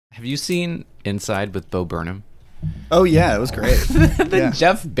Have you seen Inside with Bo Burnham? Oh yeah, it was great. The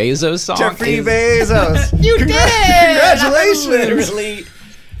Jeff Bezos song. Jeffrey Bezos. You did it! Congratulations. I literally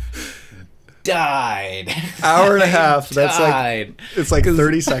died. Hour and a half. That's died. like it's like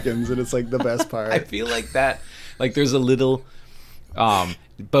 30 seconds, and it's like the best part. I feel like that. Like there's a little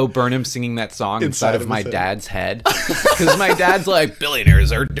Bo Burnham singing that song inside of my dad's head, because my dad's like,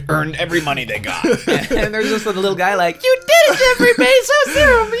 billionaires earn every money they got, and there's just a little guy like, you did it, Jeffrey Bezos,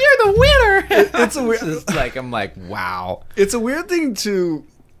 you're the winner. It's a weird. It's like, I'm like, wow. It's a weird thing to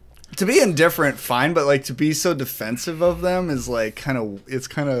be indifferent, fine, but like to be so defensive of them is like kind of. It's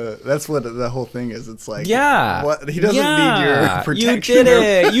kind of that's what the whole thing is. It's like, yeah, what he doesn't need your protection. You did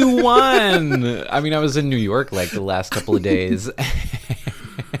it. You won. I mean, I was in New York like the last couple of days.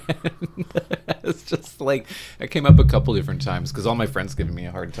 It's just like I came up a couple different times because all my friends giving me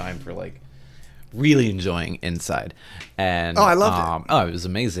a hard time for like really enjoying Inside, and I loved it. Oh, it was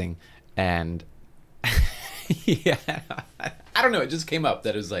amazing, and yeah, I don't know. It just came up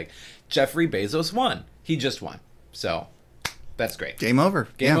that it was like Jeffrey Bezos won. He just won, so that's great. Game over.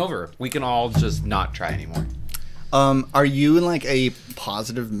 Game over. We can all just not try anymore. Are you in like a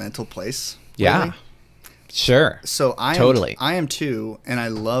positive mental place? Yeah. Lately? Sure. So I am too, and I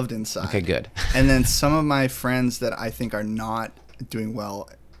loved Inside. Okay, good. And then some of my friends that I think are not doing well,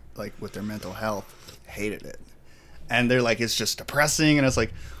 like with their mental health, hated it, and they're like, it's just depressing, and it's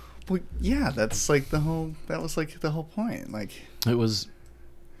like, well, yeah, that's like the whole. That was like the whole point. Like it was.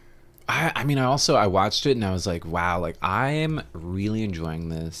 I mean, I watched it and I was like, wow, like I am really enjoying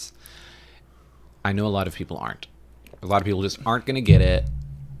this. I know a lot of people aren't. A lot of people just aren't going to get it,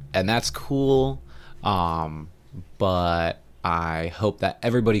 and that's cool. But I hope that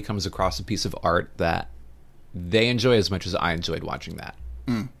everybody comes across a piece of art that they enjoy as much as I enjoyed watching that.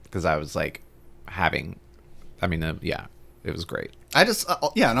 Because I was like yeah, it was great. I just,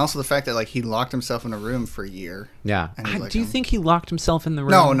 and also the fact that like he locked himself in a room for a year. Yeah. And like, do you think he locked himself in the room?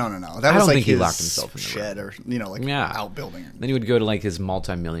 No. That was don't like think his he locked himself in the shed room. or like outbuilding. Then he would go to like his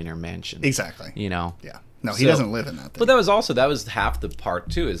multi-millionaire mansion. Exactly. Yeah. No, he doesn't live in that thing. But that was half the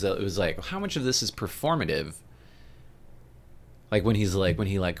part too. Is that it was like, how much of this is performative? Like when he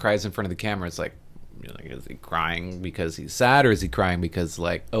cries in front of the camera, it's like, is he crying because he's sad, or is he crying because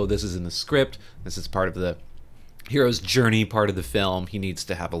like, oh, this is in the script, this is part of the hero's journey, part of the film, he needs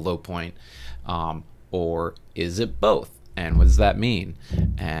to have a low point, or is it both? And what does that mean?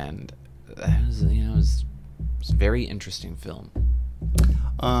 And that was, it was a very interesting film.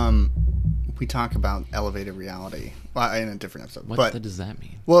 We talk about elevated reality in a different episode. What does that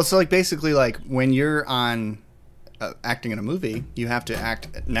mean? Well, so like basically like when you're on acting in a movie, you have to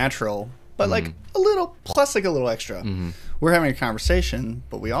act natural, but like a little plus like a little extra. We're having a conversation,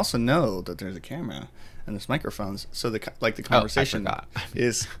 but we also know that there's a camera and there's microphones, so the conversation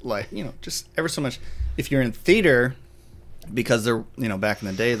is like just ever so much. If you're in theater, because there back in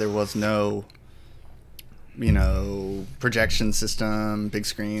the day there was no projection system, big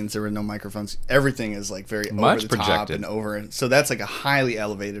screens, there were no microphones, everything is like very much over the projected. top and over, so that's like a highly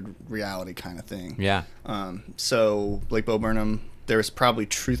elevated reality kind of thing. Yeah. So like Bo Burnham, there's probably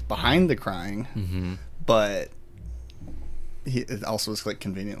truth behind the crying, but it also was like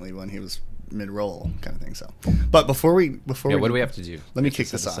conveniently when he was mid-roll kind of thing. So but before we what do we have to do? Let me kick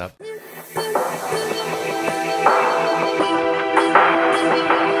this off.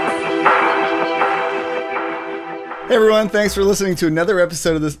 Hey everyone, thanks for listening to another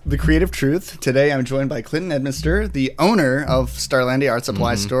episode of The Creative Truth. Today I'm joined by Clinton Edminster, the owner of Starlandia Art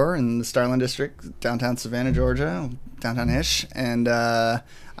Supply Store in the Starland District, downtown Savannah, Georgia, downtown-ish. And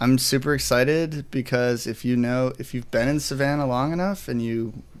I'm super excited because if you've been in Savannah long enough and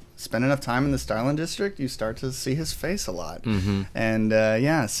you spend enough time in the Starland District, you start to see his face a lot.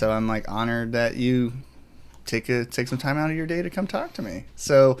 And so I'm like honored that you take some time out of your day to come talk to me.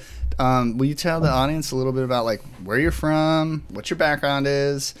 So will you tell the audience a little bit about like where you're from, what your background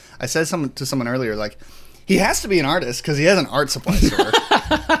is? I said to someone earlier, like, he has to be an artist because he has an art supply store.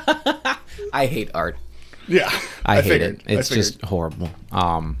 I hate art. Yeah, I hate it. It's just horrible.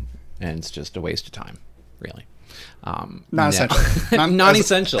 And it's just a waste of time, really. Non-essential.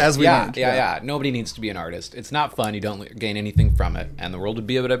 Non-essential. As we learned. Yeah. Nobody needs to be an artist. It's not fun. You don't gain anything from it, and the world would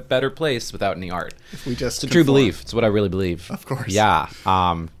be a better place without any art. If we just it's a true belief. It's what I really believe. Of course. Yeah.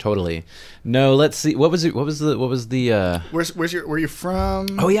 Totally. No. Let's see. What was it? What was the? Where you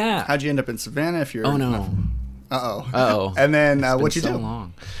from? Oh yeah. How'd you end up in Savannah? If you're. Oh no. Uh-oh. And then what'd you do? So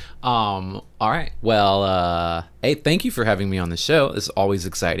long. All right. Well, hey, thank you for having me on the show. It's always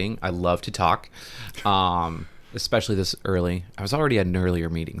exciting. I love to talk. Especially this early. I was already at an earlier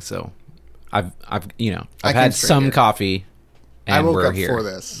meeting, so I've had some coffee and woke we're up here. for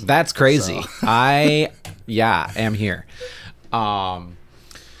this. That's crazy. So. I am here.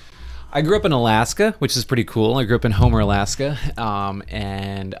 I grew up in Alaska, which is pretty cool. I grew up in Homer, Alaska,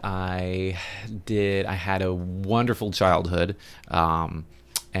 and I had a wonderful childhood,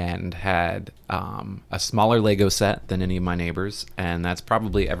 and had a smaller Lego set than any of my neighbors, and that's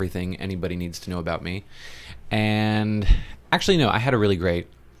probably everything anybody needs to know about me. And actually, no, I had a really great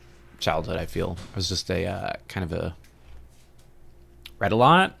childhood. I feel I was just a read a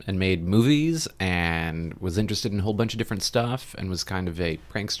lot and made movies and was interested in a whole bunch of different stuff and was kind of a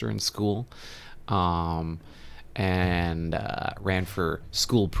prankster in school, and ran for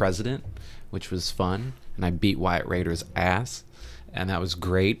school president, which was fun, and I beat Wyatt Rader's ass, and that was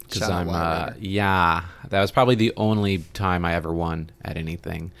great because that was probably the only time I ever won at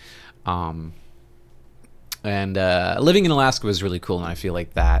anything. And living in Alaska was really cool, and I feel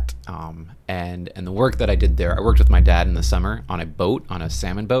like that. And the work that I did there, I worked with my dad in the summer on a boat, on a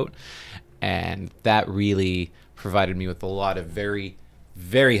salmon boat, and that really provided me with a lot of very,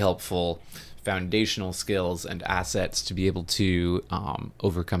 very helpful foundational skills and assets to be able to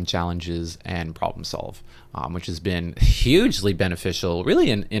overcome challenges and problem solve, which has been hugely beneficial, really,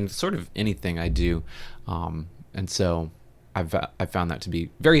 in sort of anything I do. And so I've found that to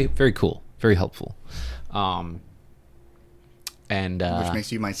be very, very cool, very helpful. Which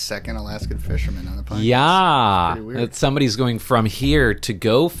makes you my second Alaskan fisherman on the podcast. Yeah, pretty weird. somebody's going from here to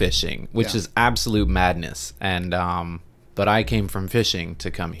go fishing, which is absolute madness. And but I came from fishing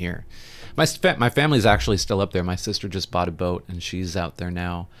to come here. My family's actually still up there. My sister just bought a boat, and she's out there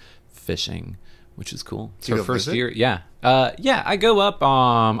now fishing, which is cool. It's her first year. Yeah, I go up.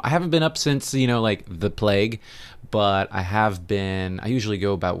 I haven't been up since like the plague, but I have been. I usually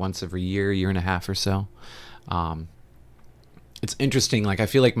go about once every year and a half or so. It's interesting. Like, I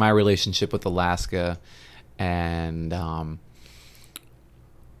feel like my relationship with Alaska and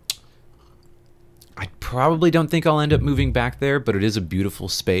I probably don't think I'll end up moving back there, but it is a beautiful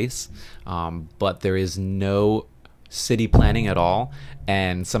space. But there is no city planning at all,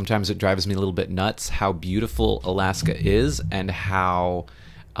 and sometimes it drives me a little bit nuts how beautiful Alaska is and how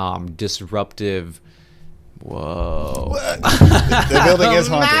disruptive. Whoa! The building is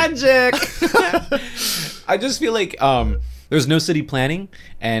haunted. Magic. I just feel like there's no city planning,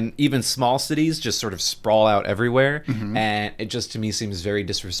 and even small cities just sort of sprawl out everywhere. Mm-hmm. And it just, to me, seems very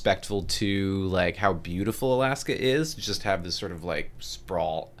disrespectful to like how beautiful Alaska is to just have this sort of like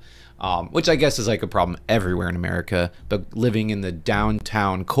sprawl, which I guess is like a problem everywhere in America. But living in the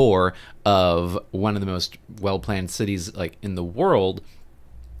downtown core of one of the most well-planned cities like in the world,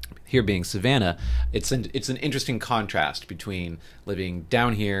 here being Savannah, it's an interesting contrast between living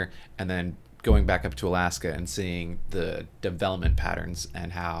down here and then going back up to Alaska and seeing the development patterns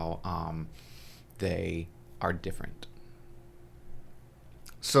and how they are different.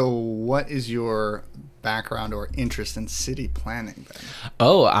 So what is your background or interest in city planning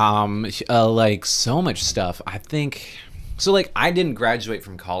then? Like so much stuff. I think so. Like, I didn't graduate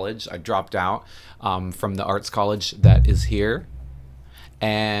from college. I dropped out from the arts college that is here.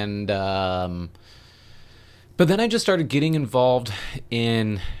 And but then I just started getting involved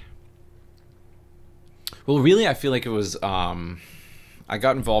in, well, really, I feel like it was I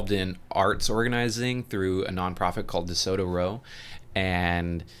got involved in arts organizing through a nonprofit called DeSoto Row,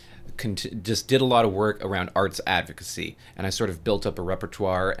 and just did a lot of work around arts advocacy. And I sort of built up a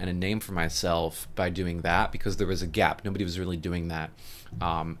repertoire and a name for myself by doing that, because there was a gap. Nobody was really doing that.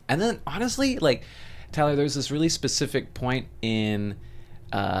 And then, honestly, like, Tyler, there's this really specific point in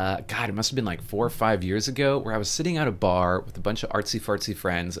God, it must have been like 4 or 5 years ago, where I was sitting at a bar with a bunch of artsy-fartsy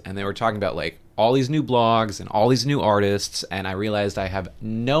friends, and they were talking about like all these new blogs and all these new artists, and I realized I have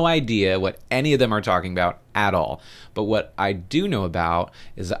no idea what any of them are talking about at all. But what I do know about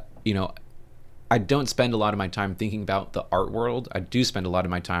is, I don't spend a lot of my time thinking about the art world. I do spend a lot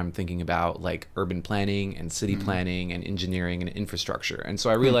of my time thinking about like urban planning and city planning and engineering and infrastructure. And so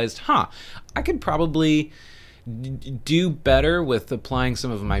I realized, I could probably do better with applying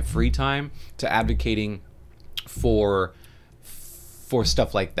some of my free time to advocating for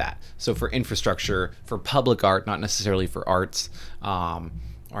stuff like that. So for infrastructure, for public art, not necessarily for arts. Or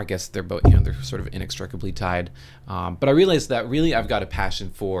I guess they're both, they're sort of inextricably tied. But I realized that really I've got a passion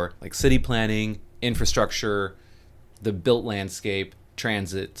for like city planning, infrastructure, the built landscape,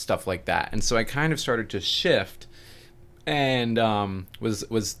 transit, stuff like that. And so I kind of started to shift, and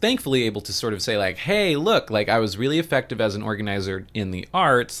was thankfully able to sort of say like, hey, look, like I was really effective as an organizer in the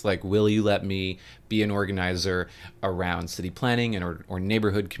arts. Like, will you let me be an organizer around city planning and or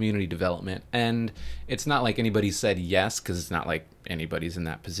neighborhood community development? And it's not like anybody said yes, because it's not like anybody's in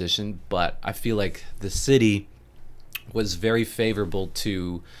that position. But I feel like the city was very favorable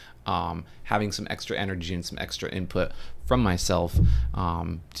to having some extra energy and some extra input from myself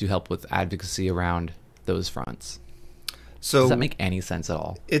to help with advocacy around those fronts. So does that make any sense at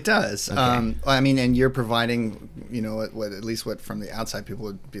all? It does. Okay. I mean, and you're providing, what at least what from the outside people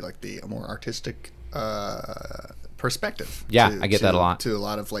would be like the more artistic perspective. Yeah, I get that a lot. To a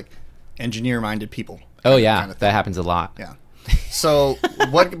lot of like engineer-minded people. Oh yeah, kind of that happens a lot. Yeah. So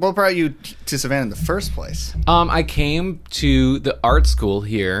what brought you to Savannah in the first place? I came to the art school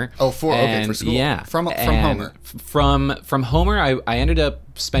here. Oh, for school. Yeah, from Homer. From Homer, I ended up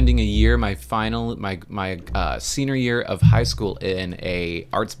spending a year, my senior year of high school, in a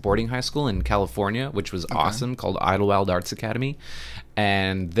arts boarding high school in California, which was awesome, called Idlewild Arts Academy.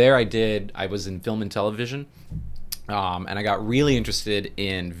 And there I was in film and television, and I got really interested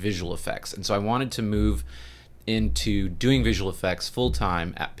in visual effects, and so I wanted to move into doing visual effects full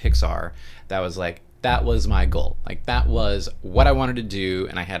time at Pixar. That was my goal. Like, that was what I wanted to do,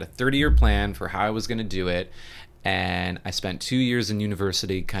 and I had a 30-year plan for how I was going to do it. And I spent 2 years in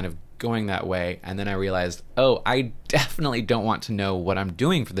university kind of going that way, and then I realized, oh, I definitely don't want to know what I'm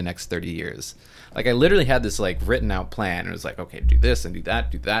doing for the next 30 years. Like, I literally had this like written out plan, and it was like, okay, do this and do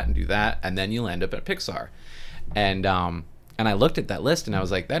that, do that and do that, and then you'll end up at Pixar. And I looked at that list and I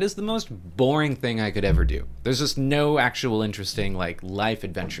was like, that is the most boring thing I could ever do. There's just no actual interesting like life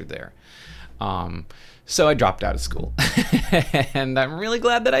adventure there. So I dropped out of school. And I'm really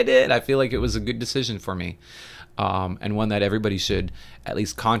glad that I did. I feel like it was a good decision for me. And one that everybody should at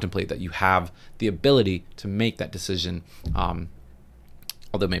least contemplate, that you have the ability to make that decision.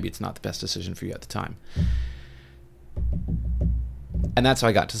 Although maybe it's not the best decision for you at the time. And that's how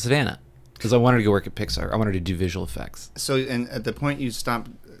I got to Savannah. Because I wanted to go work at Pixar. I wanted to do visual effects. So, and at the point you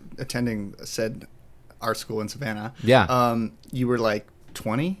stopped attending said art school in Savannah, you were like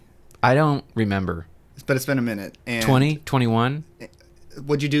 20? I don't remember. But it's been a minute. And 20, 21.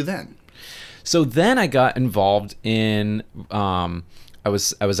 What'd you do then? So then I got involved in, I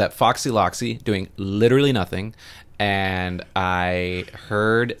was at Foxy Loxy doing literally nothing, and I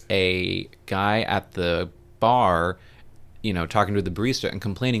heard a guy at the bar, talking to the barista and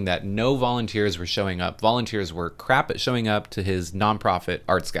complaining that no volunteers were showing up. Volunteers were crap at showing up to his nonprofit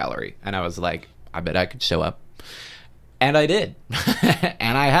arts gallery. And I was like, I bet I could show up. And I did.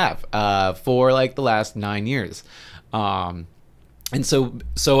 And I have for like the last 9 years. And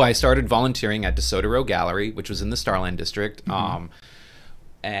so I started volunteering at DeSoto Row Gallery, which was in the Starland district.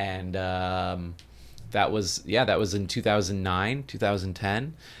 And that was in 2009,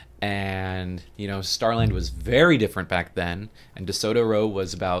 2010. And, Starland was very different back then. And DeSoto Row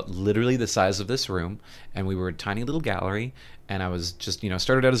was about literally the size of this room. And we were a tiny little gallery. And I was just,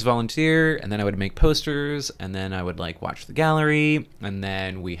 started out as a volunteer. And then I would make posters. And then I would, watch the gallery. And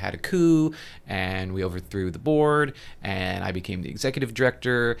then we had a coup. And we overthrew the board. And I became the executive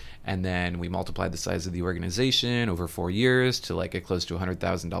director. And then we multiplied the size of the organization over 4 years to, a close to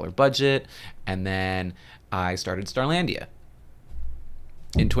 $100,000 budget. And then I started Starlandia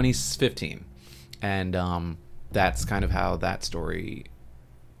in 2015, and that's kind of how that story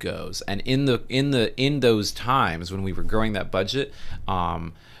goes. And in those times when we were growing that budget,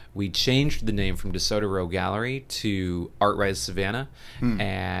 we changed the name from DeSoto Row Gallery to ArtRise Savannah,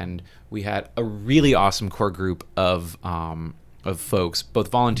 and we had a really awesome core group of folks,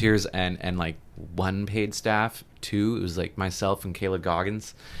 both volunteers and one paid staff too. It was myself and Kayla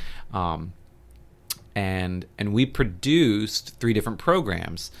Goggins. And we produced 3 different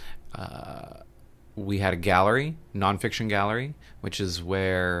programs. We had a gallery, nonfiction gallery, which is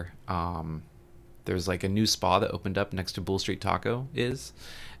where there's a new spa that opened up next to Bull Street Taco is.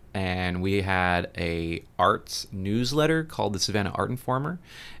 And we had a arts newsletter called the Savannah Art Informer.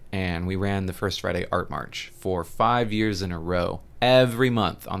 And we ran the First Friday Art March for 5 years in a row, every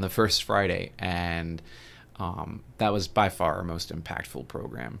month on the first Friday. And that was by far our most impactful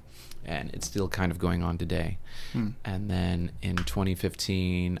program. And it's still kind of going on today. And then in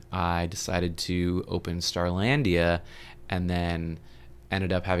 2015, I decided to open Starlandia, and then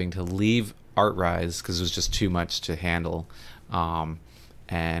ended up having to leave ArtRise because it was just too much to handle.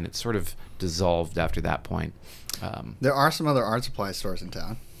 And it sort of dissolved after that point. There are some other art supply stores in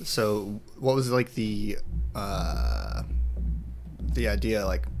town. So what was the idea,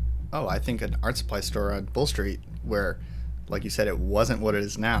 I think an art supply store on Bull Street where, like you said, it wasn't what it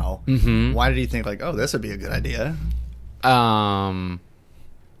is now. Why did you think this would be a good idea? Well,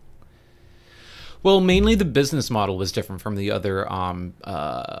 mainly the business model was different from the other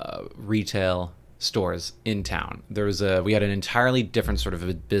retail stores in town. We had an entirely different sort of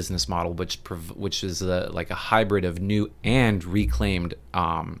a business model, which is a hybrid of new and reclaimed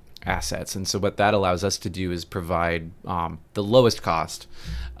assets. And so what that allows us to do is provide the lowest cost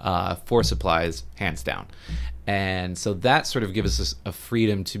for supplies, hands down. And so that sort of gives us a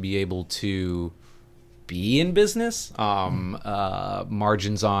freedom to be able to be in business.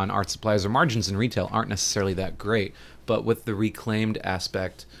 Margins on art supplies or margins in retail aren't necessarily that great, but with the reclaimed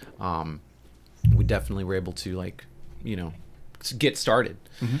aspect, we definitely were able to, like, you know, get started.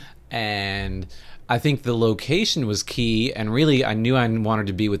 And I think the location was key, and really I knew I wanted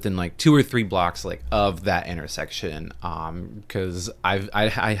to be within like 2 or 3 blocks like of that intersection, because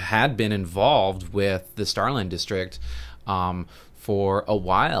I had been involved with the Starland district for a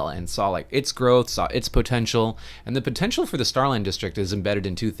while and saw like its growth, saw its potential. And the potential for the Starland district is embedded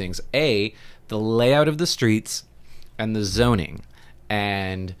in 2 things: A, the layout of the streets, and the zoning.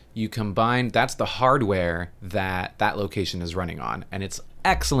 And you combine, that's the hardware that that location is running on, and it's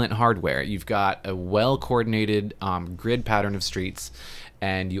excellent hardware. You've got a well-coordinated grid pattern of streets,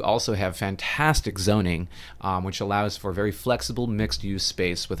 and you also have fantastic zoning, which allows for very flexible mixed-use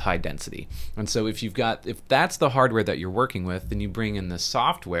space with high density. And so if that's the hardware that you're working with, then you bring in the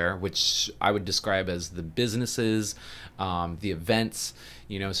software, which I would describe as the businesses, the events,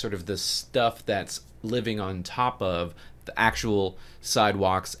 you know, sort of the stuff that's living on top of the actual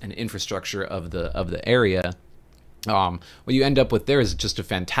sidewalks and infrastructure of the area. What you end up with there is just a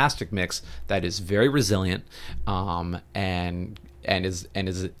fantastic mix that is very resilient, and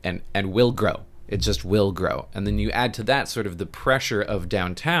will grow. It just will grow. And then you add to that sort of the pressure of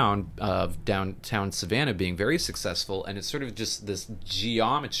downtown Savannah being very successful, and it's sort of just this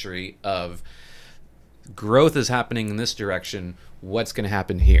geometry of growth is happening in this direction. What's going to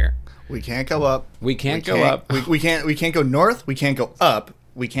happen here? We can't go up. We can't go up. We can't go north. We can't go up.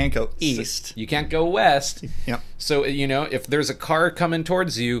 We can't go east. You can't go west. Yep. So, you know, if there's a car coming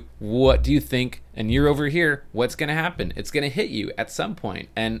towards you, what do you think? And you're over here, what's going to happen? It's going to hit you at some point.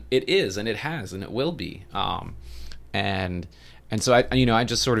 And it is, and it has, and it will be. And so I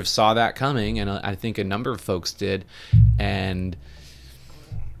just sort of saw that coming, and I think a number of folks did. And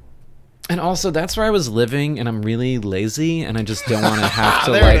also, that's where I was living, and I'm really lazy, and I just don't want to have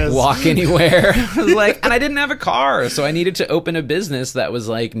to like walk anywhere. And I didn't have a car, so I needed to open a business that was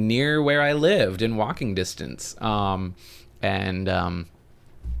like near where I lived in walking distance. So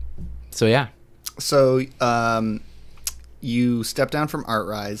yeah. So you stepped down from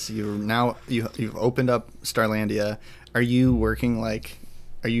ArtRise. You've opened up Starlandia. Are you working like?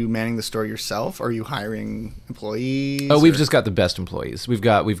 Are you manning the store yourself? Or are you hiring employees? Oh, we've just got the best employees. We've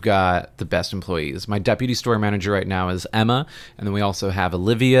got the best employees. My deputy store manager right now is Emma, and then we also have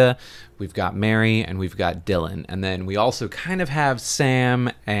Olivia, we've got Mary, and we've got Dylan. And then we also kind of have Sam,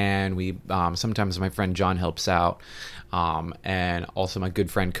 and we sometimes my friend John helps out, and also my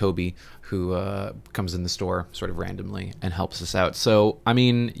good friend Kobe, who comes in the store sort of randomly and helps us out. So, I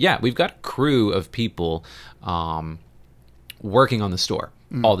mean, yeah, we've got a crew of people working on the store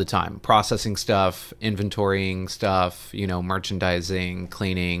all the time, processing stuff, inventorying stuff, you know, merchandising,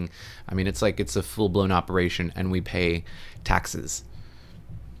 cleaning. I mean, it's a full-blown operation, and we pay taxes,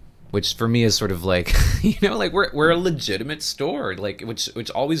 which for me is sort of like, you know, like we're a legitimate store, like which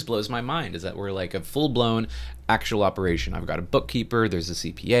always blows my mind, is that we're like a full-blown actual operation. I've got a bookkeeper, there's a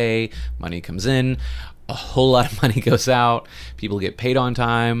CPA, money comes in, a whole lot of money goes out, people get paid on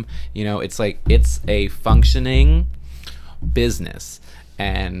time, you know, it's like it's a functioning business.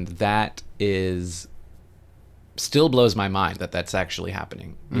 And that still blows my mind that that's actually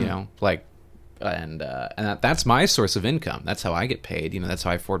happening, you know, like, and that's my source of income. That's how I get paid. You know, that's how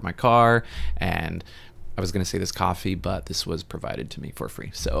I afford my car. And I was going to say this coffee, but this was provided to me for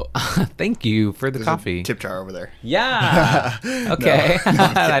free. So thank you for the There's coffee. A tip jar over there. Yeah. Okay.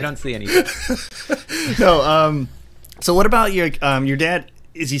 No, I don't see anything. No. So what about your dad?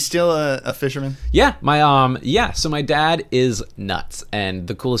 Is he still a fisherman? Yeah, so my dad is nuts and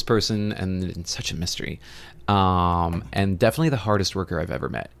the coolest person and such a mystery. And definitely the hardest worker I've ever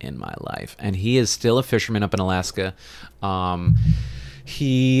met in my life. And he is still a fisherman up in Alaska.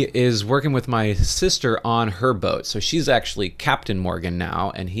 He is working with my sister on her boat. So she's actually Captain Morgan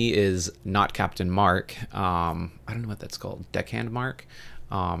now, and he is not Captain Mark. I don't know what that's called, deckhand Mark,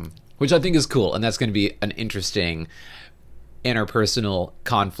 which I think is cool. And that's going to be an interesting interpersonal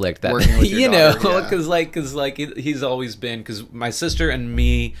conflict that you know, because he's always been, because my sister and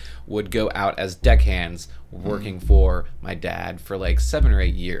me would go out as deckhands working for my dad for like 7 or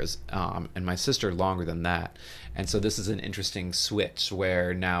 8 years, and my sister longer than that. And so this is an interesting switch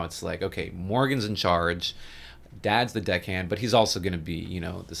where now it's like, okay, Morgan's in charge, dad's the deckhand, but he's also going to be, you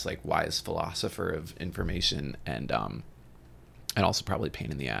know, this like wise philosopher of information, and also probably pain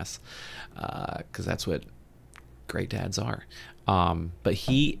in the ass, because that's what great dads are. But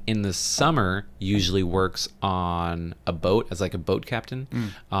he, in the summer, usually works on a boat as like a boat captain.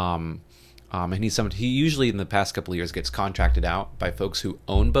 And he usually in the past couple of years gets contracted out by folks who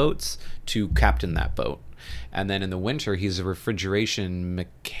own boats to captain that boat. And then in the winter, he's a refrigeration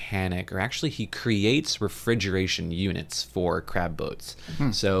mechanic, or actually he creates refrigeration units for crab boats.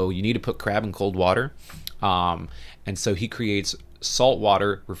 So you need to put crab in cold water. And so he creates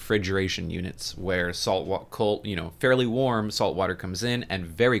saltwater refrigeration units where cold, fairly warm salt water comes in and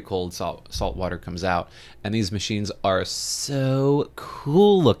very cold salt water comes out. And these machines are so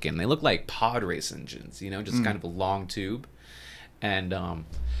cool looking. They look like pod race engines, just kind of a long tube. And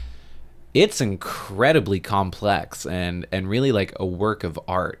it's incredibly complex and really like a work of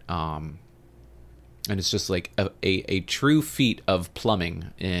art. And it's just like a true feat of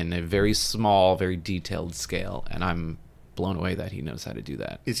plumbing in a very small, very detailed scale. And I'm blown away that he knows how to do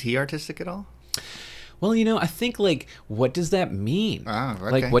that. Is he artistic at all? Well, I think like, what does that mean? Oh, okay.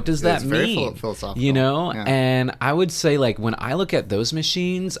 Like, what does that very mean? Philosophical. Yeah. And I would say like when I look at those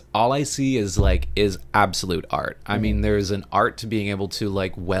machines, all I see is absolute art. I mean, there's an art to being able to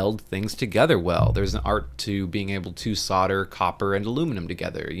like weld things together well. There's an art to being able to solder copper and aluminum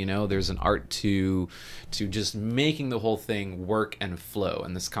together. There's an art to just making the whole thing work and flow,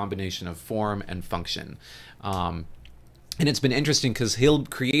 and this combination of form and function. And it's been interesting because he'll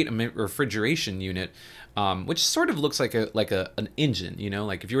create a refrigeration unit, which sort of looks like an engine.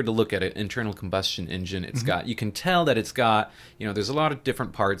 Like if you were to look at an internal combustion engine, it's got, you can tell that it's got, there's a lot of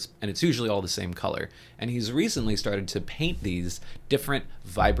different parts, and it's usually all the same color. And he's recently started to paint these different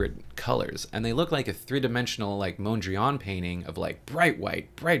vibrant colors, and they look like a three-dimensional like Mondrian painting of like bright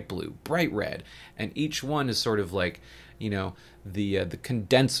white, bright blue, bright red, and each one is sort of like, the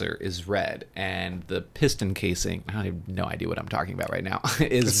condenser is red, and the piston casing, I have no idea what I'm talking about right now,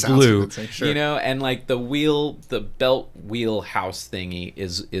 is blue. Sure. And like the belt wheel house thingy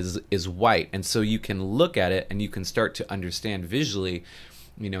is white. And so you can look at it and you can start to understand visually,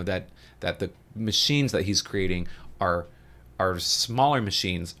 that the machines that he's creating are smaller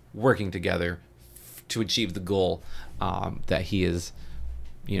machines working together to achieve the goal that he is,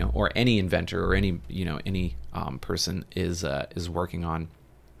 or any inventor or any person is working on.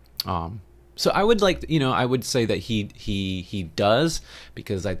 So I would I would say that he does,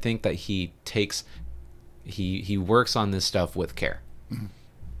 because I think that he works on this stuff with care.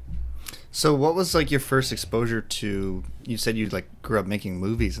 So what was like your first exposure to? You said you like grew up making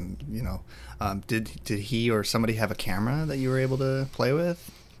movies, and did he or somebody have a camera that you were able to play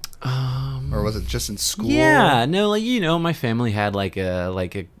with? Or was it just in school? Yeah, no, like my family had like a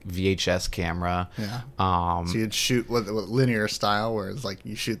VHS camera. Yeah. So you'd shoot what linear style, where it's like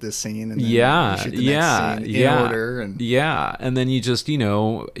you shoot this scene and then you shoot the next scene in order, and and then you just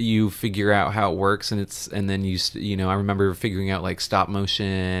you figure out how it works, and then I remember figuring out like stop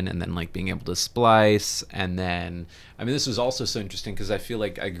motion, and then like being able to splice, and then this was also so interesting because I feel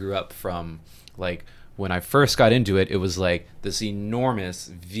like I grew up from like, when I first got into it, it was like this enormous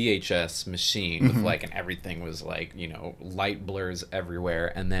VHS machine with like, and everything was like, light blurs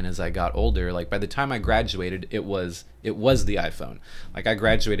everywhere. And then as I got older, like by the time I graduated, it was the iPhone. Like I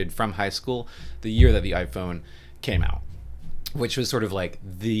graduated from high school the year that the iPhone came out, which was sort of like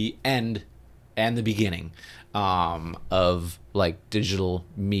the end and the beginning of like digital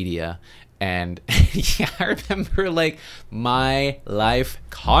media. And yeah, I remember like my life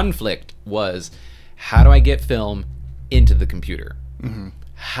conflict was, how do I get film into the computer?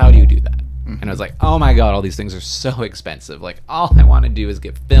 How do you do that? And I was like, oh my God, all these things are so expensive. Like all I want to do is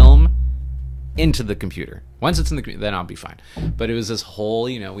get film into the computer. Once it's in the computer, then I'll be fine. But it was this whole,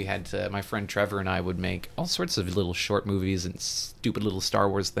 we had to, my friend Trevor and I would make all sorts of little short movies and stupid little Star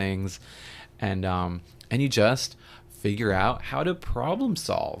Wars things. And you just figure out how to problem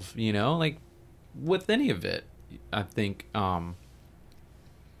solve, like with any of it. I think you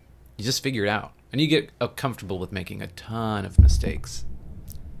just figure it out. And you get comfortable with making a ton of mistakes.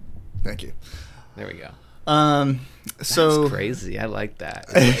 Thank you. There we go. So that's crazy. I like that.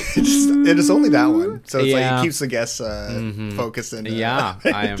 It is only that one, so it's like it keeps the guests focused. And yeah,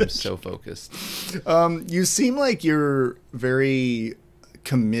 I am so focused. You seem like you're very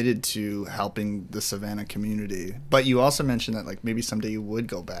committed to helping the Savannah community, but you also mentioned that like maybe someday you would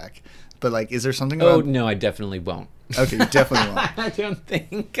go back. But like, is there something? Oh no, I definitely won't. Okay, you definitely won't. I don't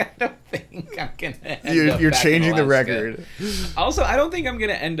think I'm gonna. You're changing the record. Also, I don't think I'm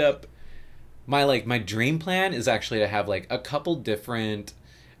gonna end up. My dream plan is actually to have like a couple different,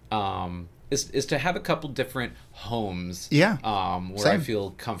 is to have a couple different homes. Yeah. Where Same. I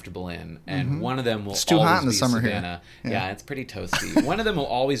feel comfortable in, and one of them will It's too always hot in the be summer Savannah. here. Yeah, it's pretty toasty. One of them will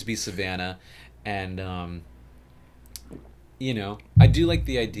always be Savannah, and I do like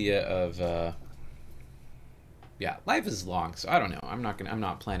the idea of yeah, life is long, so I don't know. I'm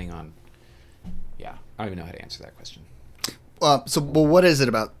not planning on. Yeah, I don't even know how to answer that question. Well, what is it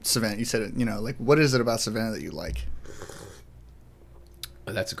about Savannah? You said it. Like what is it about Savannah that you like?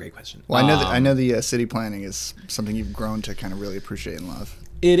 Oh, that's a great question. Well, I know the city planning is something you've grown to kind of really appreciate and love.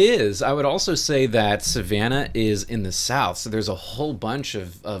 It is. I would also say that Savannah is in the South, so there's a whole bunch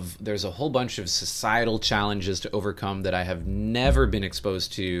of societal challenges to overcome that I have never been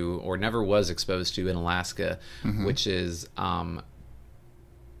exposed to or never was exposed to in Alaska, which is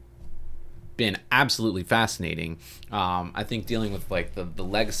been absolutely fascinating. I think dealing with like the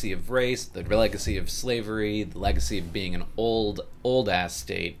legacy of race, the legacy of slavery, the legacy of being an old ass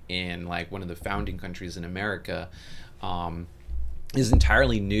state in like one of the founding countries in America. Is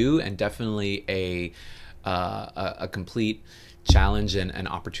entirely new and definitely a complete challenge and an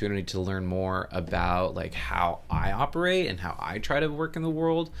opportunity to learn more about like how I operate and how I try to work in the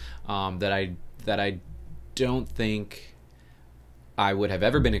world, that I don't think I would have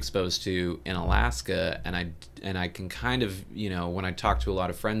ever been exposed to in Alaska. And I can kind of, when I talk to a lot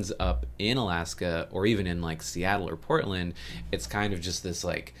of friends up in Alaska or even in like Seattle or Portland, it's kind of just this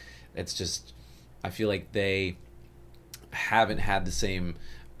like, it's just, I feel like they haven't had the same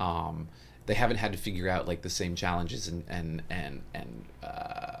they haven't had to figure out like the same challenges and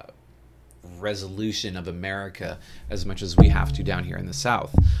resolution of America as much as we have to down here in the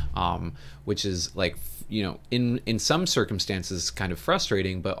South, which is like in some circumstances kind of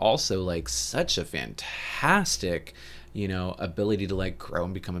frustrating, but also like such a fantastic ability to like grow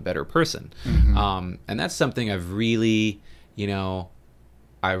and become a better person. And that's something I've really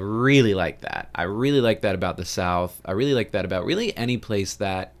I really like that. I really like that about the South. I really like that about really any place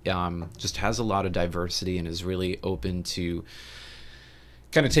that just has a lot of diversity and is really open to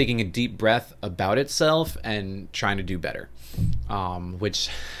kind of taking a deep breath about itself and trying to do better, which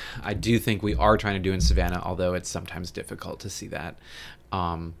I do think we are trying to do in Savannah, although it's sometimes difficult to see that.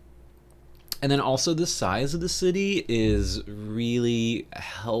 And then also the size of the city is really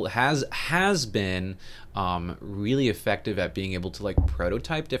has been really effective at being able to like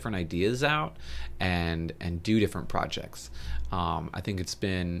prototype different ideas out and do different projects. I think it's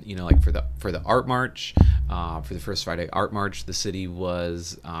been like for the art march, for the First Friday Art March, the city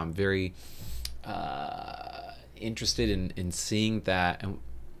was very interested in seeing that.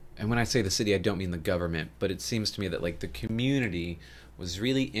 And when I say the city, I don't mean the government, but it seems to me that like the community was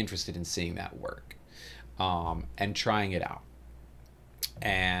really interested in seeing that work and trying it out.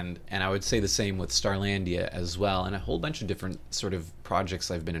 And I would say the same with Starlandia as well, and a whole bunch of different sort of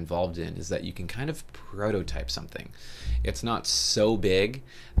projects I've been involved in, is that you can kind of prototype something. It's not so big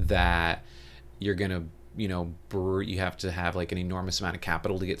that you're gonna you have to have like an enormous amount of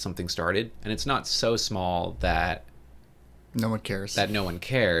capital to get something started, and it's not so small that no one cares. It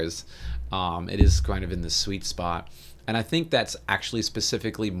is kind of in the sweet spot. And I think that's actually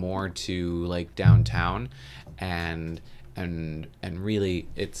specifically more to like downtown, and really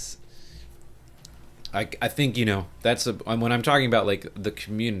it's I think that's when I'm talking about like the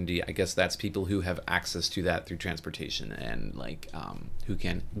community, I guess that's people who have access to that through transportation and like who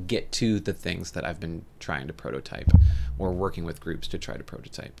can get to the things that I've been trying to prototype or working with groups to try to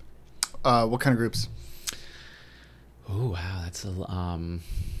prototype. What kind of groups? Oh wow, that's a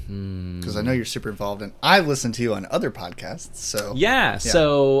because I know you're super involved, and I've listened to you on other podcasts. So yeah.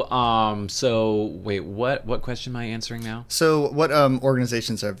 So wait, what question am I answering now? So what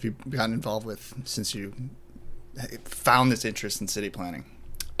organizations have you gotten involved with since you found this interest in city planning?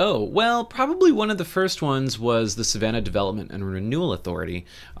 Oh, well, probably one of the first ones was the Savannah Development and Renewal Authority,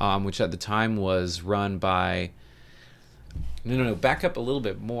 which at the time was run by. No, back up a little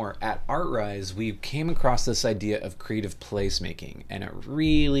bit more. At ArtRise, we came across this idea of creative placemaking, and it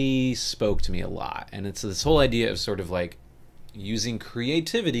really spoke to me a lot. And it's this whole idea of sort of like using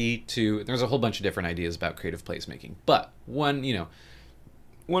creativity to, there's a whole bunch of different ideas about creative placemaking, but one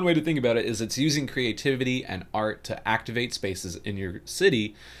way to think about it is it's using creativity and art to activate spaces in your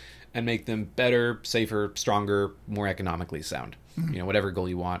city and make them better, safer, stronger, more economically sound. Whatever goal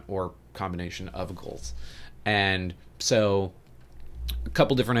you want, or combination of goals. And so a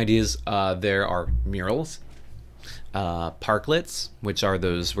couple different ideas. There are murals, parklets, which are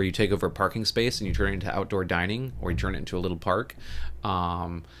those where you take over a parking space and you turn it into outdoor dining, or you turn it into a little park.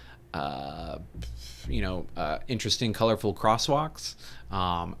 Interesting, colorful crosswalks,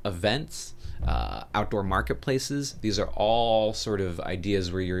 events, outdoor marketplaces. These are all sort of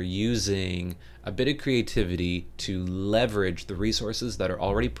ideas where you're using a bit of creativity to leverage the resources that are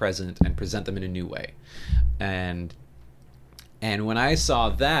already present and present them in a new way. And when I saw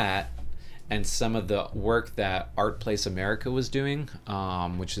that, and some of the work that Art Place America was doing,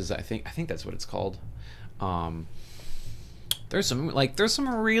 which is I think that's what it's called. There's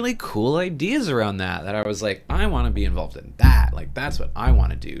some really cool ideas around that I was like, I want to be involved in that. Like, that's what I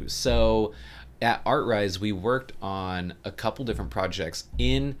want to do. So at ArtRise, we worked on a couple different projects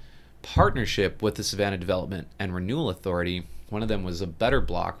in partnership with the Savannah Development and Renewal Authority. One of them was a Better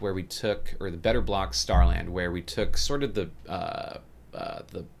Block, where we took, or the Better Block Starland, where we took sort of the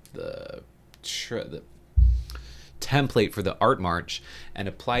template for the Art March and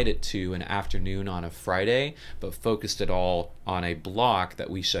applied it to an afternoon on a Friday, but focused it all on a block that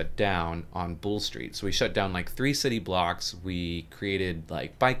we shut down on Bull Street. So we shut down like 3 city blocks. We created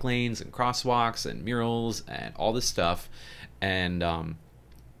like bike lanes and crosswalks and murals and all this stuff, and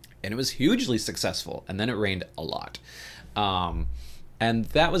it was hugely successful. And then it rained a lot. And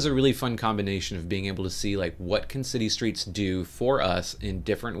that was a really fun combination of being able to see like what can city streets do for us in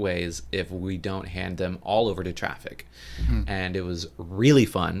different ways if we don't hand them all over to traffic. And it was really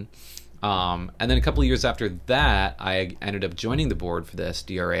fun. And then a couple of years after that, I ended up joining the board for the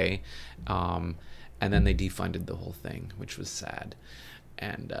SDRA, and then they defunded the whole thing, which was sad.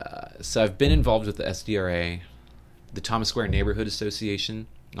 And so I've been involved with the SDRA, the Thomas Square Neighborhood Association.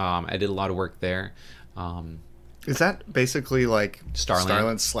 I did a lot of work there. Is that basically like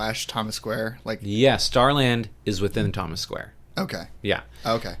Starland / Thomas Square? Like, yeah, Starland is within Thomas Square. Okay. Yeah.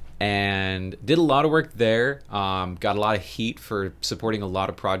 Okay. And did a lot of work there. Got a lot of heat for supporting a lot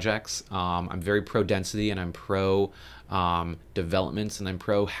of projects. I'm very pro density, and I'm pro developments, and I'm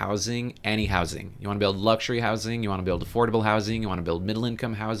pro housing. Any housing. You want to build luxury housing, you want to build affordable housing, you want to build middle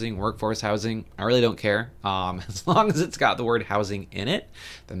income housing, workforce housing. I really don't care. As long as it's got the word housing in it,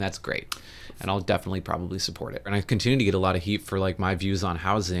 then that's great. And I'll definitely probably support it. And I continue to get a lot of heat for like my views on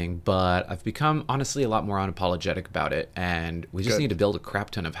housing, but I've become honestly a lot more unapologetic about it. And we just need to build a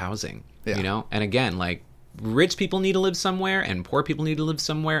crap ton of housing, you know? And again, like, rich people need to live somewhere and poor people need to live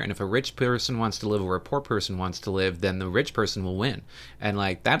somewhere, and if a rich person wants to live where a poor person wants to live, then the rich person will win. And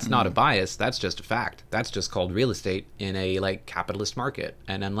like, that's not a bias, that's just a fact. That's just called real estate in a like capitalist market.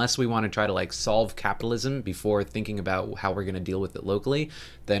 And unless we want to try to like solve capitalism before thinking about how we're going to deal with it locally,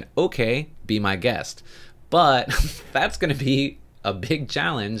 then okay, be my guest. But that's going to be a big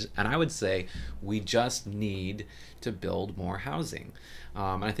challenge, and I would say we just need to build more housing.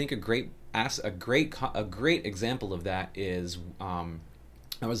 And I think a great example of that is I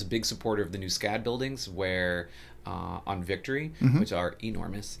was a big supporter of the new SCAD buildings, where on Victory, which are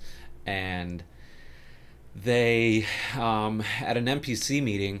enormous, and they at an MPC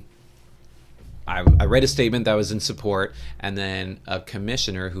meeting, I read a statement that was in support, and then a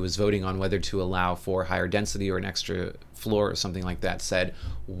commissioner who was voting on whether to allow for higher density or an extra floor or something like that said,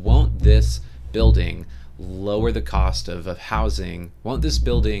 won't this building lower the cost of housing? Won't this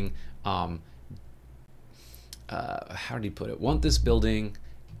building how did he put it? Won't this building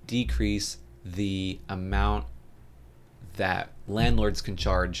decrease the amount that landlords can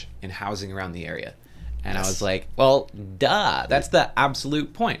charge in housing around the area? And I was like, well, duh. That's the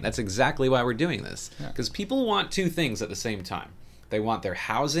absolute point. That's exactly why we're doing this. Because people want two things at the same time. They want their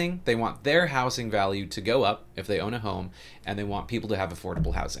housing value to go up if they own a home, and they want people to have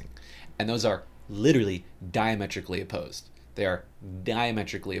affordable housing. And those are literally diametrically opposed. They are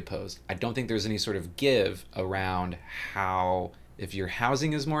diametrically opposed. I don't think there's any sort of give around how, if your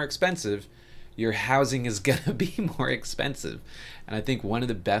housing is more expensive, your housing is going to be more expensive. And I think one of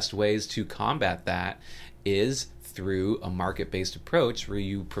the best ways to combat that is through a market-based approach, where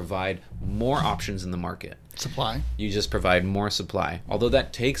you provide more options in the market. Supply. You just provide more supply. Although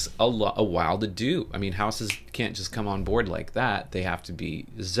that takes a while to do. I mean, houses can't just come on board like that. They have to be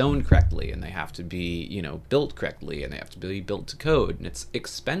zoned correctly, and they have to be, you know, built correctly, and they have to be built to code, and it's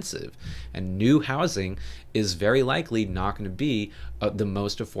expensive. And new housing is very likely not going to be the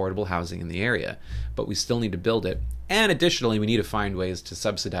most affordable housing in the area, but we still need to build it. And additionally, we need to find ways to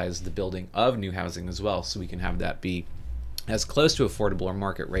subsidize the building of new housing as well, so we can have that be as close to affordable or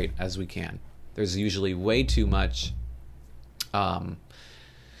market rate as we can. There's usually way too much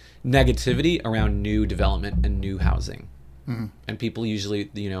negativity around new development and new housing. And people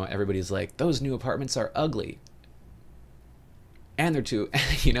usually, you know, everybody's like, those new apartments are ugly. And they're too,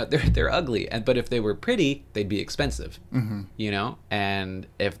 you know, they're ugly. But if they were pretty, they'd be expensive, you know? And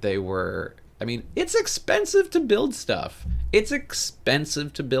if they were, I mean, it's expensive to build stuff. It's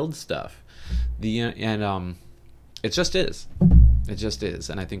expensive to build stuff. It just is. It just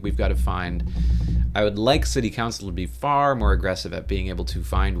is. And I think we've got to find, I would like city council to be far more aggressive at being able to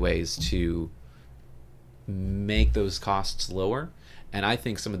find ways to make those costs lower. And I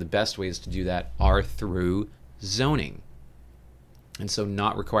think some of the best ways to do that are through zoning. And so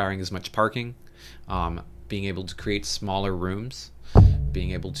not requiring as much parking, being able to create smaller rooms,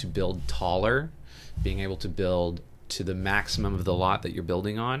 being able to build taller, being able to build to the maximum of the lot that you're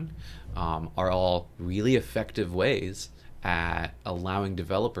building on, are all really effective ways at allowing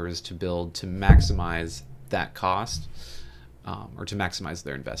developers to build to maximize that cost, or to maximize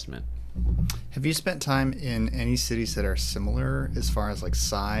their investment. Have you spent time in any cities that are similar as far as like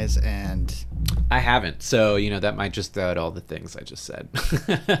size and? I haven't, so that might just throw out all the things I just said.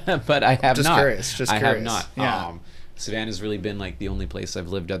 But I have just not. Curious, just I curious. have not. Yeah. Savannah's really been like the only place I've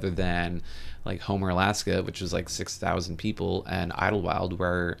lived other than like Homer, Alaska, which was like 6,000 people, and Idlewild,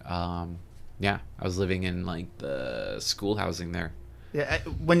 where I was living in like the school housing there. Yeah,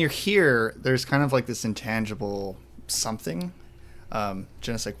 when you're here, there's kind of like this intangible something,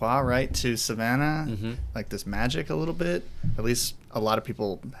 je ne sais quoi, right, to Savannah, like this magic a little bit. At least a lot of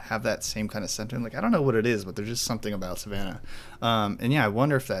people have that same kind of sentiment. Like, I don't know what it is, but there's just something about Savannah. And yeah, I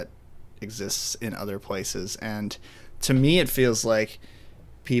wonder if that exists in other places. And to me, it feels like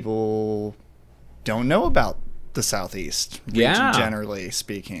people don't know about the Southeast region, generally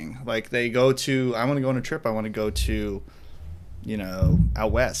speaking. Like, they go to, I want to go on a trip, I want to go to,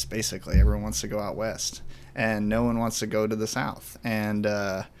 out west, basically. Everyone wants to go out west, and no one wants to go to the South. And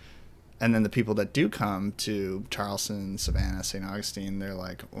then the people that do come to Charleston, Savannah, St. Augustine, they're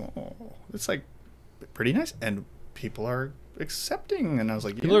like, oh, it's like pretty nice. And people are accepting. And I was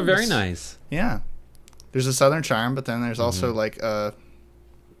like, people are very nice. Yeah. There's a Southern charm, but then there's also like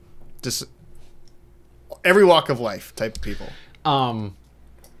just every walk of life type of people.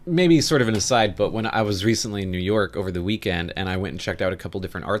 Maybe sort of an aside, but when I was recently in New York over the weekend, and I went and checked out a couple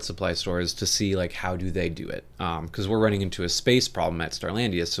different art supply stores to see like how do they do it, because we're running into a space problem at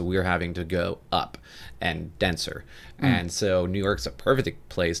Starlandia, so we're having to go up and denser. And so New York's a perfect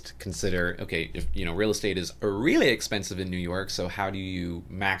place to consider, okay, if real estate is really expensive in New York, so how do you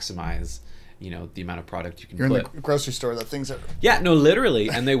maximize the amount of product you can You're put. in the grocery store, the things are... Yeah, no, literally,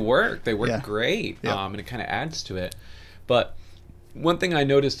 and they work Yeah. great. Yeah. And it kind of adds to it. But one thing I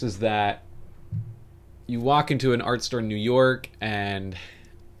noticed is that you walk into an art store in New York and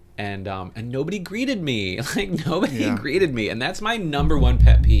nobody greeted me. Like, nobody greeted me. And that's my number one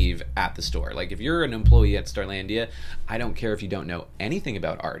pet peeve at the store. Like, if you're an employee at Starlandia, I don't care if you don't know anything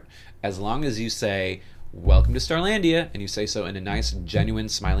about art. As long as you say, welcome to Starlandia, and you say so in a nice, genuine,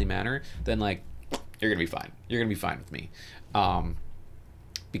 smiley manner, then like, you're gonna be fine. You're gonna be fine with me.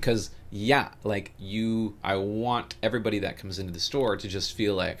 Because I want everybody that comes into the store to just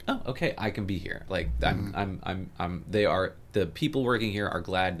feel like, oh, okay, I can be here. Like, the people working here are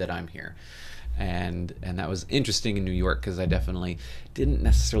glad that I'm here. And that was interesting in New York, because I definitely didn't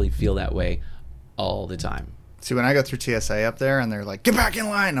necessarily feel that way all the time. See, when I go through TSA up there and they're like, get back in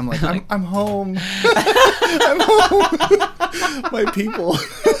line, I'm like, I'm home. I'm home. My people.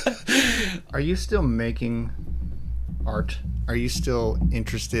 Are you still making art? Are you still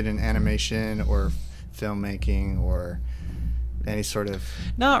interested in animation or filmmaking or any sort of...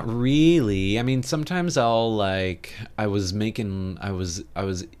 Not really. I mean, sometimes I'll like, I was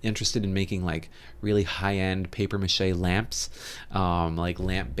interested in making like really high-end paper mache lamps, like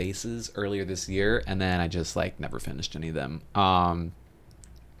lamp bases earlier this year, and then I just like never finished any of them. I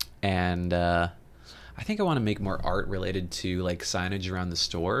think I want to make more art related to like signage around the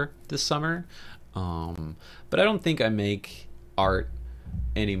store this summer. But I don't think I make art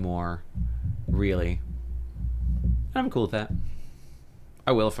anymore, really. I'm cool with that.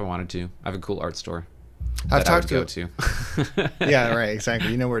 I will if I wanted to. I have a cool art store I've that I would talked go to. to. Yeah, right,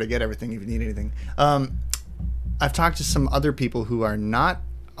 exactly. You know where to get everything if you need anything. I've talked to some other people who are not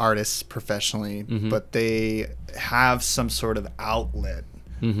artists professionally, but they have some sort of outlet.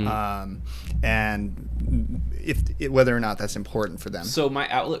 And whether or not that's important for them. So my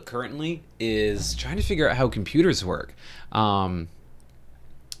outlet currently is trying to figure out how computers work.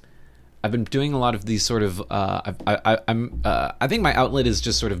 I've been doing a lot of these sort of. I think my outlet is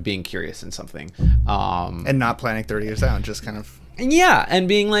just sort of being curious in something, and not planning 30 years out, just kind of. Yeah, and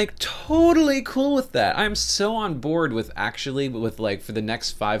being like totally cool with that. I'm so on board with like for the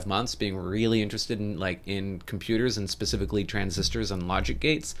next 5 months being really interested in like in computers and specifically transistors and logic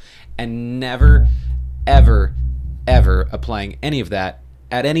gates, and never, ever, ever applying any of that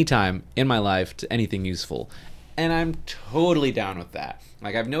at any time in my life to anything useful. And I'm totally down with that.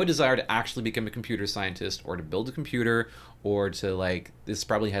 Like, I have no desire to actually become a computer scientist or to build a computer or to like, this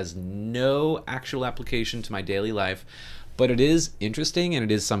probably has no actual application to my daily life, but it is interesting, and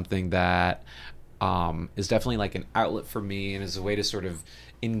it is something that is definitely like an outlet for me and is a way to sort of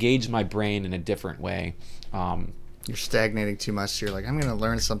engage my brain in a different way. you're stagnating too much. So you're like, I'm going to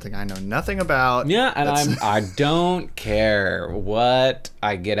learn something I know nothing about. Yeah, and I don't care what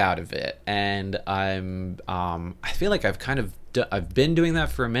I get out of it, and I feel like I've been doing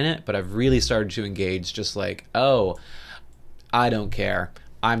that for a minute, but I've really started to engage. Just like, oh, I don't care.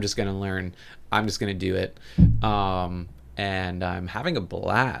 I'm just gonna learn. I'm just gonna do it, and I'm having a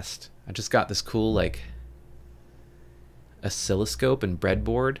blast. I just got this cool like oscilloscope and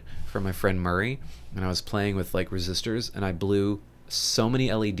breadboard from my friend Murray, and I was playing with like resistors, and I blew so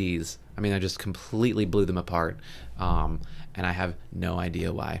many LEDs. I mean, I just completely blew them apart, and I have no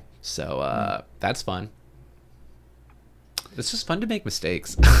idea why. So that's fun. It's just fun to make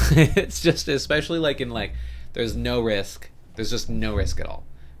mistakes. It's just, especially like in like, there's no risk. There's just no risk at all.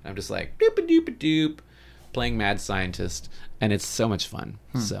 And I'm just like doop-a-doop-a-doop, playing mad scientist, and it's so much fun.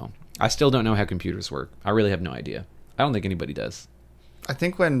 So I still don't know how computers work. I really have no idea. I don't think anybody does. I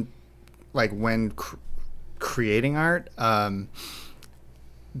think when creating art,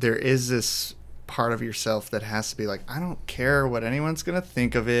 there is this part of yourself that has to be like, I don't care what anyone's gonna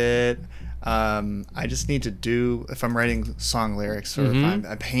think of it. I just need to do, if I'm writing song lyrics or if I'm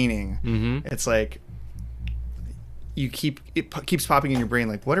painting, it's like it keeps popping in your brain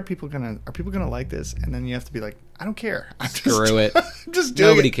like, are people gonna like this? And then you have to be like, I don't care. Screw it. I'm just doing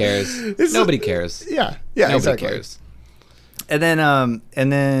Nobody it. cares. Nobody cares. Yeah, Nobody exactly. cares. And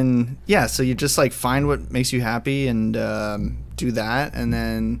then yeah, so you just like find what makes you happy and do that, and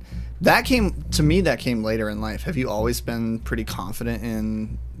then that came later in life. Have you always been pretty confident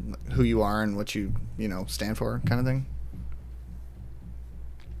in who you are and what you stand for, kind of thing?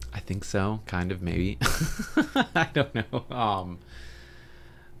 I think so, kind of, maybe. I don't know.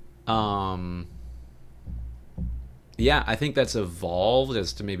 Yeah, I think that's evolved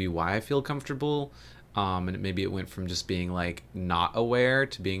as to maybe why I feel comfortable. And maybe it went from just being like not aware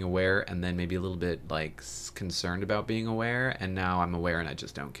to being aware, and then maybe a little bit like concerned about being aware, and now I'm aware and I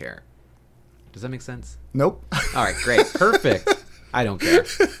just don't care. Does that make sense? Nope. All right, great, perfect. I don't care.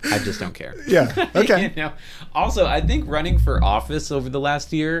 I just don't care. Yeah. Okay. Also, I think running for office over the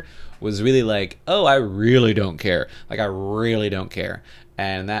last year was really like, oh, I really don't care. Like, I really don't care.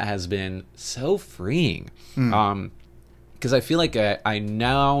 And that has been so freeing. Because I feel like I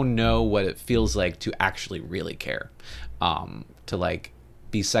now know what it feels like to actually really care. To like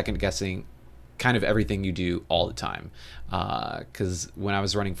be second guessing kind of everything you do all the time. Because when I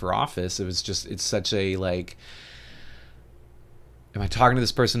was running for office, it's such a like, am I talking to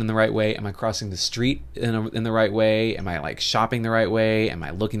this person in the right way? Am I crossing the street in the right way? Am I like shopping the right way? Am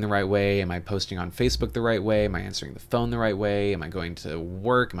I looking the right way? Am I posting on Facebook the right way? Am I answering the phone the right way? Am I going to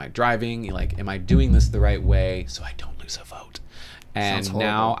work? Am I driving? Like, am I doing this the right way so I don't lose a vote? And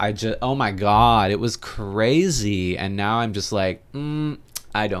now I just, oh my God, it was crazy. And now I'm just like,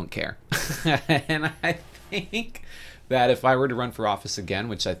 I don't care. And I think that if I were to run for office again,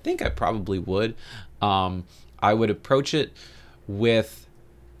 which I think I probably would, I would approach it with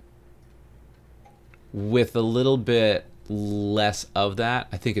a little bit less of that.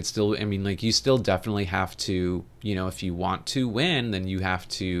 I think it's still, I mean, like, you still definitely have to, if you want to win, then you have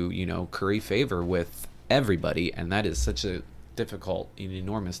to, curry favor with everybody, and that is such a difficult and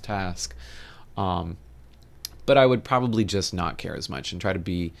enormous task. But I would probably just not care as much and try to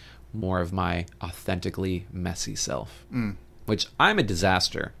be more of my authentically messy self, which I'm a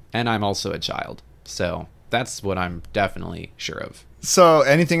disaster, and I'm also a child, so that's what I'm definitely sure of. So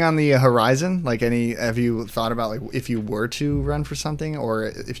anything on the horizon? Like, have you thought about like if you were to run for something, or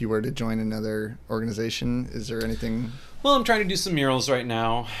if you were to join another organization, is there anything? Well, I'm trying to do some murals right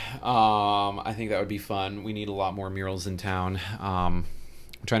now. I think that would be fun. We need a lot more murals in town. I'm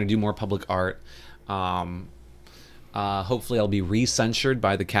trying to do more public art. Hopefully I'll be re-censured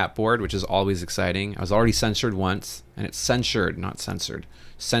by the CAT board, which is always exciting. I was already censured once, and it's censured, not censored.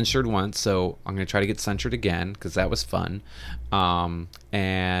 Censured once, so I'm going to try to get censured again because that was fun.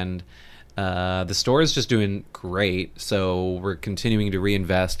 And the store is just doing great, so we're continuing to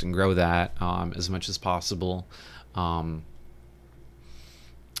reinvest and grow that as much as possible. I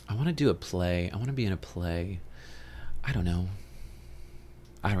want to do a play. I want to be in a play. I don't know.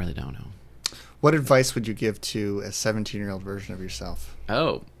 I really don't know. What advice would you give to a 17-year-old version of yourself?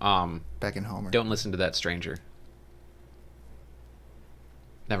 Oh, back in Homer. Don't listen to that stranger.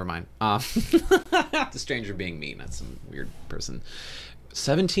 Never mind. The stranger being me. That's some weird person.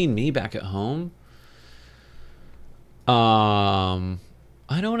 17 me back at home? I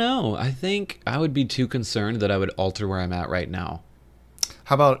don't know. I think I would be too concerned that I would alter where I'm at right now.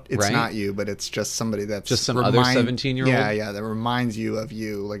 How about it's not you, but it's just somebody that's just some other 17-year-old? Yeah, that reminds you of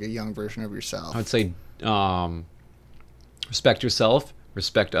you, like a young version of yourself. I would say respect yourself,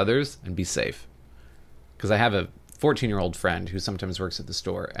 respect others, and be safe. Because I have a 14-year-old friend who sometimes works at the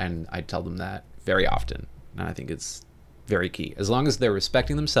store, and I tell them that very often. And I think it's very key. As long as they're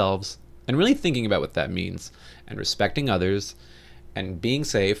respecting themselves and really thinking about what that means and respecting others and being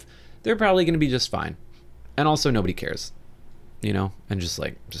safe, they're probably going to be just fine. And also nobody cares, you know, and just do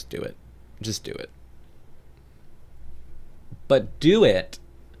it. Just do it. But do it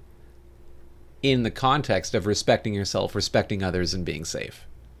in the context of respecting yourself, respecting others, and being safe.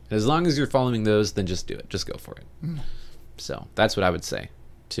 As long as you're following those, then just do it. Just go for it. So that's what I would say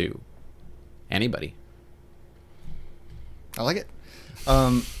to anybody. I like it.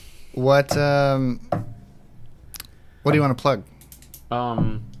 What do you want to plug?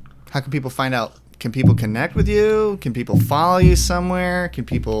 How can people find out? Can people connect with you? Can people follow you somewhere? Can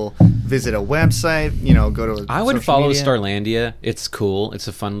people visit a website? You know, go to I would social follow media? Starlandia. It's cool. It's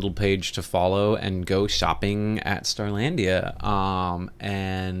a fun little page to follow, and go shopping at Starlandia.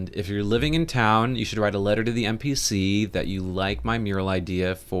 And if you're living in town, you should write a letter to the MPC that you like my mural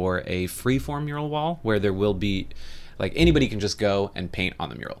idea for a freeform mural wall where there will be, like, anybody can just go and paint on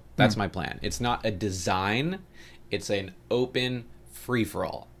the mural. That's my plan. It's not a design. It's an open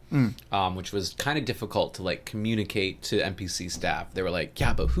free-for-all. Which was kind of difficult to like communicate to NPC staff. They were like,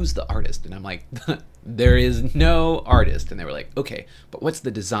 yeah, but who's the artist? And I'm like, there is no artist. And they were like, okay, but what's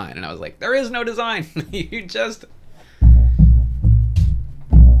the design? And I was like, there is no design. You just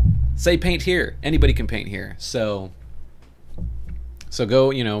say paint here. Anybody can paint here. So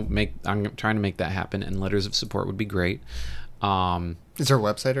go, you know, I'm trying to make that happen, and letters of support would be great. Is there a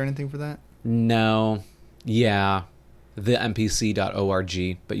website or anything for that? No. Yeah.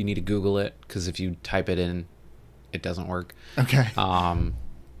 thempc.org, but you need to Google it, because if you type it in, it doesn't work. Okay. I'll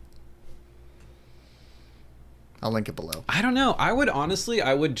link it below. I don't know. I would honestly,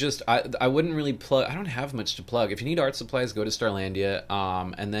 I wouldn't really plug. I don't have much to plug. If you need art supplies, go to Starlandia,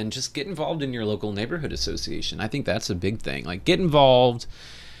 and then just get involved in your local neighborhood association. I think that's a big thing. Like, get involved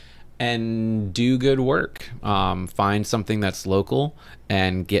and do good work. Find something that's local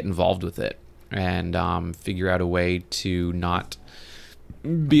and get involved with it. And figure out a way to not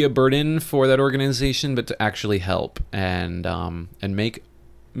be a burden for that organization, but to actually help and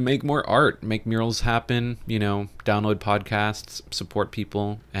make more art, make murals happen, you know, download podcasts, support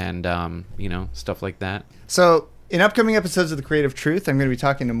people, and you know, stuff like that. So in upcoming episodes of The Creative Truth, I'm going to be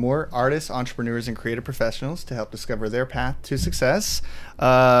talking to more artists, entrepreneurs, and creative professionals to help discover their path to success.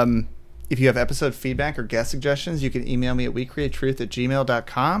 If you have episode feedback or guest suggestions, you can email me at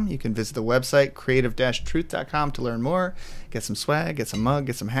wecreatetruth@gmail.com. You can visit the website creative-truth.com to learn more, get some swag, get some mug,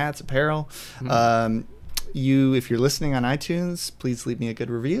 get some hats, apparel. If you're listening on iTunes, please leave me a good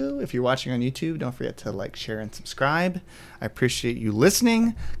review. If you're watching on YouTube, don't forget to like, share, and subscribe. I appreciate you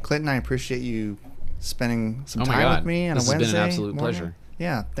listening. Clinton, I appreciate you spending some time with me on a Wednesday. This has been an absolute pleasure.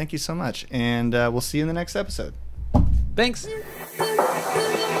 Yeah, thank you so much. And we'll see you in the next episode. Thanks.